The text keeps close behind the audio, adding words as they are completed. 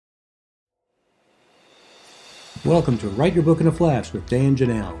Welcome to Write Your Book in a Flash with Dan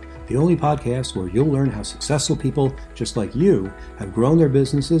Janelle, the only podcast where you'll learn how successful people just like you have grown their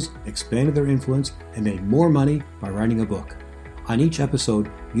businesses, expanded their influence, and made more money by writing a book. On each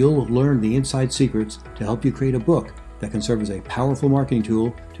episode, you'll learn the inside secrets to help you create a book that can serve as a powerful marketing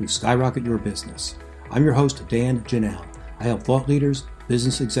tool to skyrocket your business. I'm your host, Dan Janelle. I help thought leaders,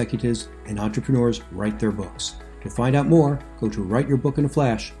 business executives, and entrepreneurs write their books. To find out more, go to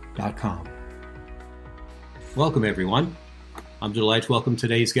writeyourbookinaflash.com. Welcome, everyone. I'm delighted to welcome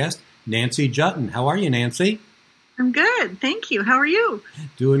today's guest, Nancy Juetten. How are you, Nancy? I'm good. Thank you. How are you?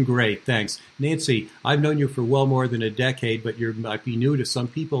 Doing great. Thanks. Nancy, I've known you for well more than a decade, but you might be new to some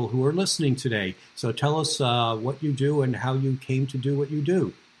people who are listening today. So tell us what you do and how you came to do what you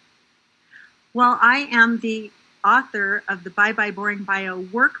do. Well, I am the author of the Bye Bye Boring Bio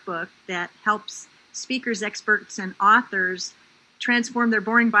workbook that helps speakers, experts, and authors transform their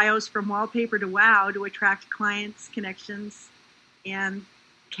boring bios from wallpaper to wow to attract clients, connections, and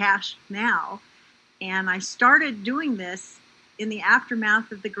cash now. And I started doing this in the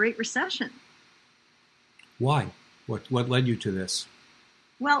aftermath of the Great Recession. Why? What led you to this?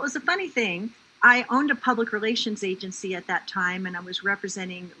 Well, it was a funny thing. I owned a public relations agency at that time, and I was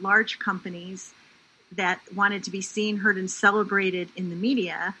representing large companies that wanted to be seen, heard, and celebrated in the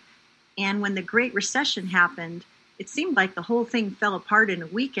media. And when the Great Recession happened, it seemed like the whole thing fell apart in a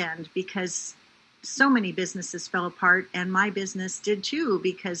weekend because so many businesses fell apart, and my business did too,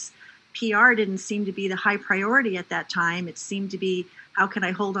 because PR didn't seem to be the high priority at that time. It seemed to be, how can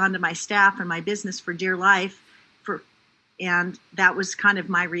I hold on to my staff and my business for dear life? And that was kind of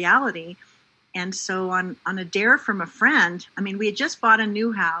my reality. And so on a dare from a friend, we had just bought a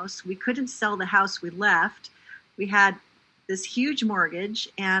new house. We couldn't sell the house we left. We had this huge mortgage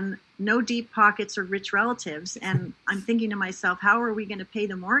and no deep pockets or rich relatives. And I'm thinking to myself, how are we going to pay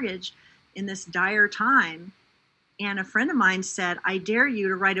the mortgage in this dire time? And a friend of mine said, I dare you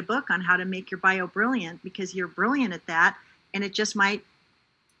to write a book on how to make your bio brilliant, because you're brilliant at that. And it just might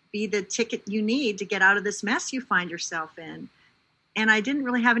be the ticket you need to get out of this mess you find yourself in. And I didn't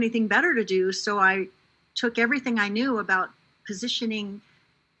really have anything better to do. So I took everything I knew about positioning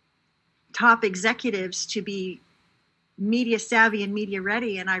top executives to be media savvy and media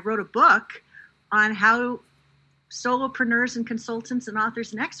ready. And I wrote a book on how solopreneurs and consultants and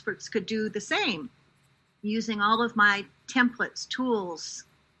authors and experts could do the same, using all of my templates, tools,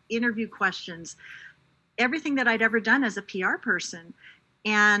 interview questions, everything that I'd ever done as a PR person.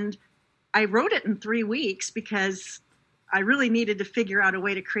 And I wrote it in 3 weeks because I really needed to figure out a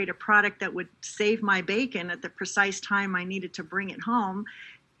way to create a product that would save my bacon at the precise time I needed to bring it home.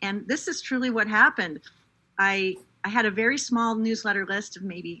 And this is truly what happened. I had a very small newsletter list of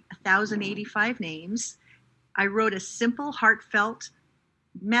maybe 1,085 names. I wrote a simple, heartfelt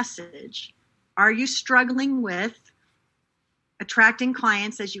message. Are you struggling with attracting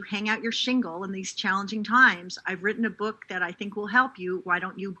clients as you hang out your shingle in these challenging times? I've written a book that I think will help you. Why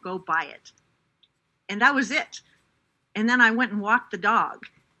don't you go buy it? And that was it. And then I went and walked the dog.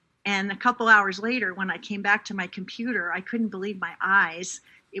 And a couple hours later, when I came back to my computer, I couldn't believe my eyes.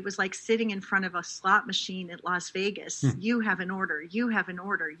 It was like sitting in front of a slot machine at Las Vegas. You have an order. You have an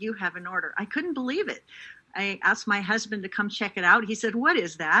order. You have an order. I couldn't believe it. I asked my husband to come check it out. He said, what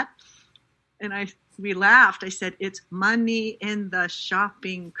is that? And we laughed. I said, it's money in the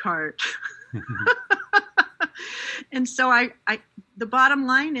shopping cart. And so the bottom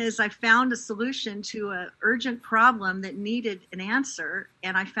line is I found a solution to an urgent problem that needed an answer.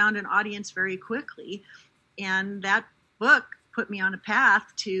 And I found an audience very quickly. And that book put me on a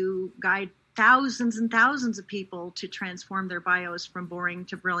path to guide thousands and thousands of people to transform their bios from boring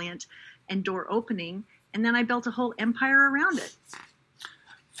to brilliant and door opening. And then I built a whole empire around it.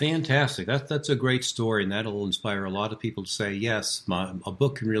 Fantastic. That's a great story, and that'll inspire a lot of people to say, yes, a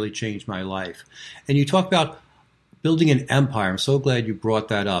book can really change my life. And you talk about building an empire. I'm so glad you brought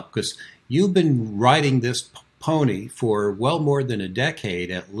that up, because you've been riding this pony for well more than a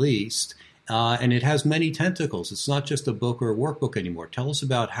decade at least, and it has many tentacles. It's not just a book or a workbook anymore. Tell us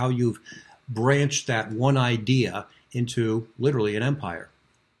about how you've branched that one idea into literally an empire.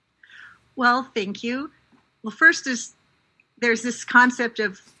 Well, thank you. Well, first there's this concept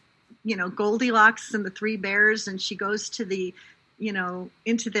of, Goldilocks and the three bears, and she goes to the,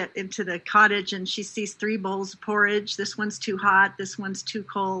 into the cottage, and she sees 3 bowls of porridge. This one's too hot. This one's too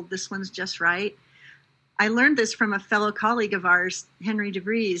cold. This one's just right. I learned this from a fellow colleague of ours, Henry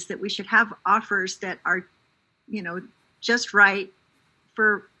DeVries, that we should have offers that are, just right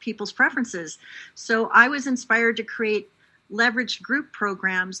for people's preferences. So I was inspired to create leveraged group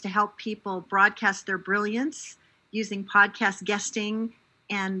programs to help people broadcast their brilliance using podcast guesting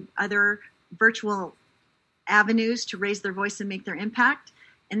and other virtual avenues to raise their voice and make their impact.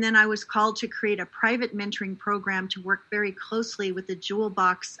 And then I was called to create a private mentoring program to work very closely with the jewel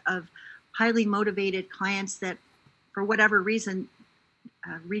box of highly motivated clients that, for whatever reason,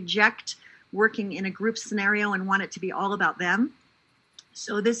 reject working in a group scenario and want it to be all about them.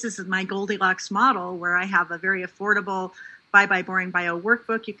 So this is my Goldilocks model, where I have a very affordable Bye Bye Boring Bio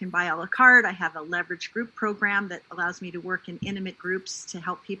workbook you can buy a la carte. I have a leverage group program that allows me to work in intimate groups to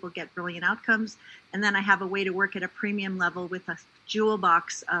help people get brilliant outcomes. And then I have a way to work at a premium level with a jewel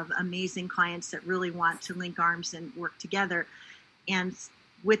box of amazing clients that really want to link arms and work together. And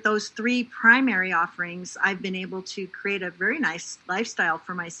with those three primary offerings, I've been able to create a very nice lifestyle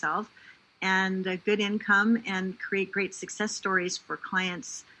for myself and a good income and create great success stories for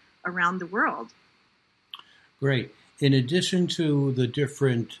clients around the world. Great. In addition to the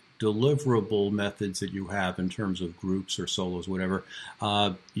different deliverable methods that you have in terms of groups or solos, whatever,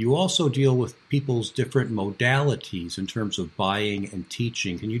 you also deal with people's different modalities in terms of buying and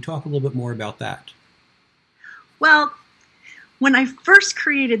teaching. Can you talk a little bit more about that? Well, when I first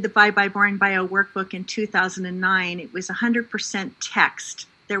created the Bye Bye Boring Bio workbook in 2009, it was 100% text.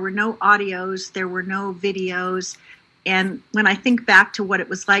 There were no audios, there were no videos. And when I think back to what it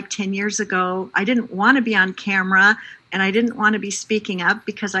was like 10 years ago, I didn't want to be on camera and I didn't want to be speaking up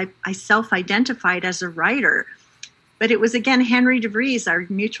because I self-identified as a writer. But it was, again, Henry DeVries, our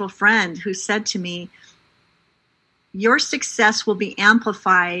mutual friend, who said to me, your success will be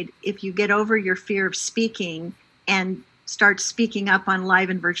amplified if you get over your fear of speaking and start speaking up on live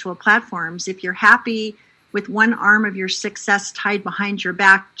and virtual platforms. If you're happy with one arm of your success tied behind your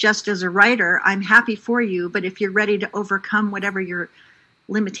back just as a writer, I'm happy for you. But if you're ready to overcome whatever your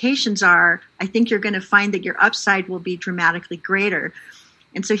limitations are, I think you're going to find that your upside will be dramatically greater.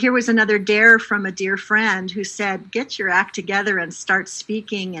 And so here was another dare from a dear friend who said, get your act together and start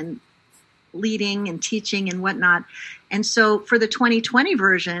speaking and leading and teaching and whatnot. And so for the 2020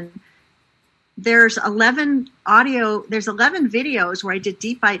 version, there's 11 videos where I did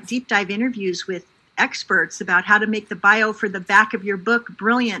deep dive interviews with experts about how to make the bio for the back of your book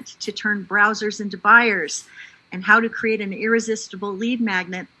brilliant to turn browsers into buyers, and how to create an irresistible lead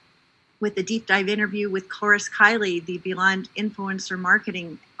magnet with a deep dive interview with Cloris Kiley, the Beyond Influencer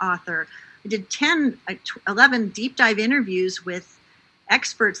Marketing author. I did 11 deep dive interviews with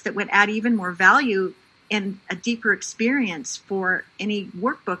experts that would add even more value and a deeper experience for any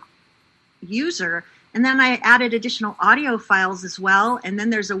workbook user. And then I added additional audio files as well. And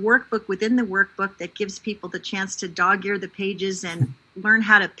then there's a workbook within the workbook that gives people the chance to dog ear the pages and learn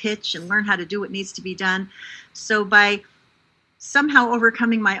how to pitch and learn how to do what needs to be done. So by somehow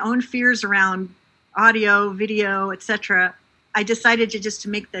overcoming my own fears around audio, video, etc., I decided to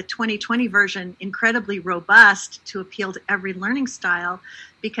make the 2020 version incredibly robust to appeal to every learning style,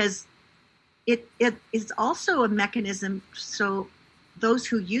 because it is also a mechanism so those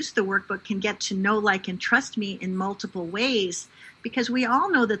who use the workbook can get to know, like, and trust me in multiple ways, because we all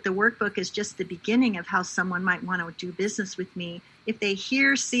know that the workbook is just the beginning of how someone might want to do business with me. If they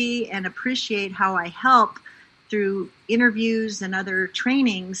hear, see, and appreciate how I help through interviews and other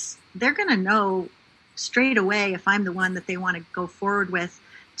trainings, they're going to know straight away if I'm the one that they want to go forward with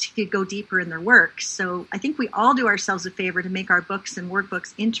to go deeper in their work. So I think we all do ourselves a favor to make our books and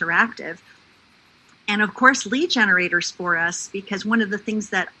workbooks interactive. And of course, lead generators for us, because one of the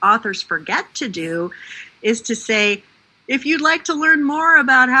things that authors forget to do is to say, if you'd like to learn more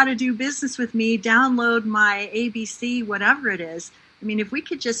about how to do business with me, download my ABC, whatever it is. I mean, if we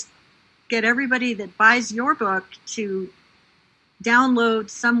could just get everybody that buys your book to download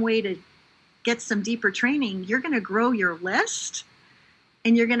some way to get some deeper training, you're going to grow your list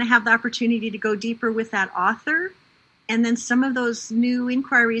and you're going to have the opportunity to go deeper with that author. And then some of those new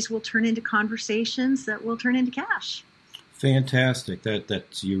inquiries will turn into conversations that will turn into cash. Fantastic.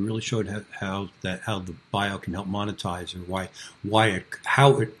 That you really showed how the bio can help monetize, or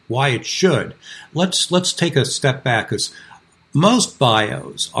why it should. Let's take a step back, because most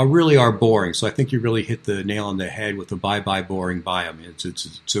bios are boring. So I think you really hit the nail on the head with the Bye Bye Boring Bio. I mean,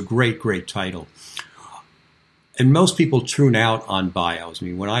 it's a great title. And most people tune out on bios. I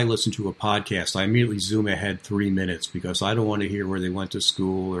mean, when I listen to a podcast, I immediately zoom ahead 3 minutes because I don't want to hear where they went to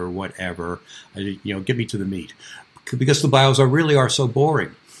school or whatever. Get me to the meat, because the bios are so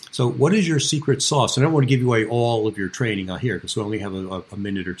boring. So what is your secret sauce? And I don't want to give you away all of your training out here because we only have a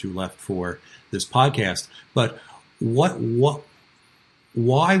minute or two left for this podcast. But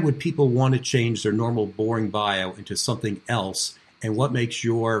why would people want to change their normal boring bio into something else? And what makes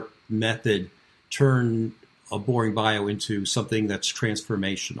your method turn a boring bio into something that's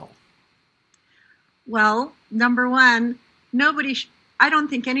transformational? Well, number one, I don't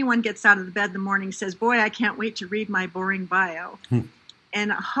think anyone gets out of the bed in the morning and says, boy, I can't wait to read my boring bio.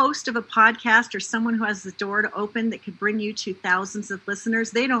 And a host of a podcast or someone who has the door to open that could bring you to thousands of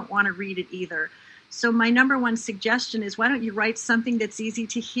listeners, they don't want to read it either. So my number one suggestion is, why don't you write something that's easy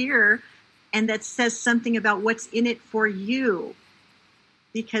to hear and that says something about what's in it for you?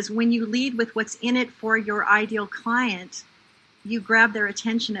 Because when you lead with what's in it for your ideal client, you grab their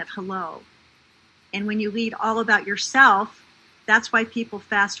attention at hello. And when you lead all about yourself, that's why people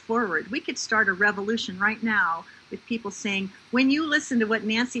fast forward. We could start a revolution right now with people saying, when you listen to what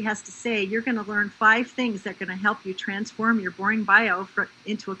Nancy has to say, you're going to learn 5 things that are going to help you transform your boring bio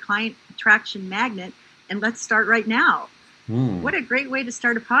into a client attraction magnet. And let's start right now. What a great way to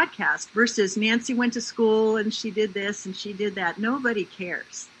start a podcast versus Nancy went to school and she did this and she did that. Nobody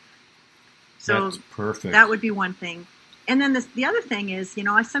cares. So that's perfect. That would be one thing. And then the other thing is,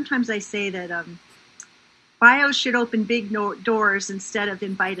 I sometimes say that bios should open big doors instead of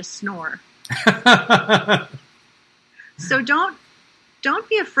invite a snore. So don't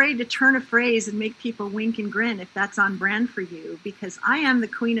be afraid to turn a phrase and make people wink and grin if that's on brand for you, because I am the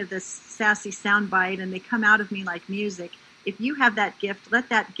queen of this sassy soundbite and they come out of me like music. If you have that gift, let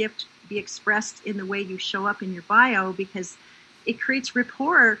that gift be expressed in the way you show up in your bio, because it creates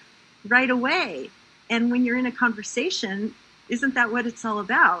rapport right away. And when you're in a conversation, isn't that what it's all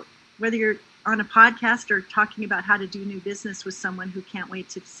about? Whether you're on a podcast or talking about how to do new business with someone who can't wait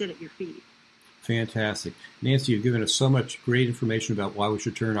to sit at your feet. Fantastic. Nancy, you've given us so much great information about why we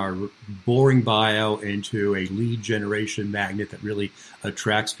should turn our boring bio into a lead generation magnet that really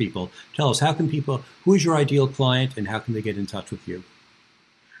attracts people. Tell us, who is your ideal client and how can they get in touch with you?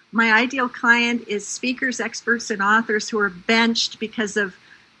 My ideal client is speakers, experts, and authors who are benched because of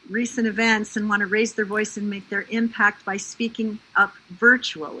recent events and want to raise their voice and make their impact by speaking up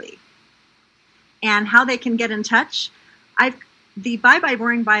virtually. And how they can get in touch, the Bye Bye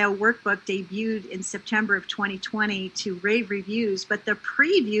Boring Bio workbook debuted in September of 2020 to rave reviews, but the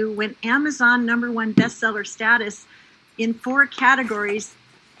preview went Amazon #1 bestseller status in 4 categories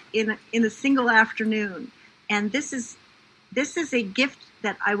in a single afternoon. And this is a gift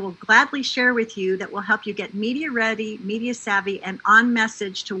that I will gladly share with you that will help you get media ready, media savvy, and on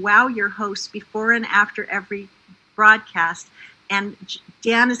message to wow your hosts before and after every broadcast. And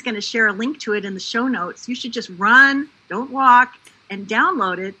Dan is going to share a link to it in the show notes. You should just run, don't walk, and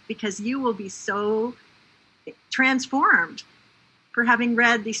download it, because you will be so transformed for having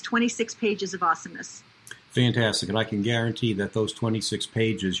read these 26 pages of awesomeness. Fantastic. And I can guarantee that those 26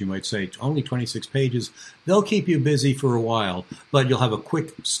 pages, you might say, only 26 pages, they'll keep you busy for a while, but you'll have a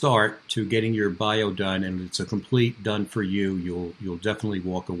quick start to getting your bio done, and it's a complete done for you. You'll definitely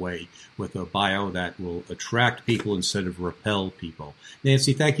walk away with a bio that will attract people instead of repel people.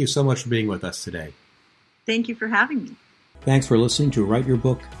 Nancy, thank you so much for being with us today. Thank you for having me. Thanks for listening to Write Your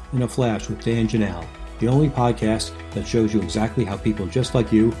Book in a Flash with Dan Janelle, the only podcast that shows you exactly how people just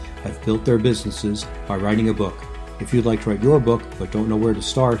like you have built their businesses by writing a book. If you'd like to write your book but don't know where to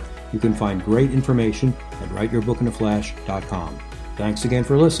start, you can find great information at writeyourbookinaflash.com. Thanks again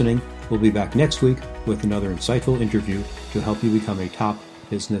for listening. We'll be back next week with another insightful interview to help you become a top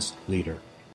business leader.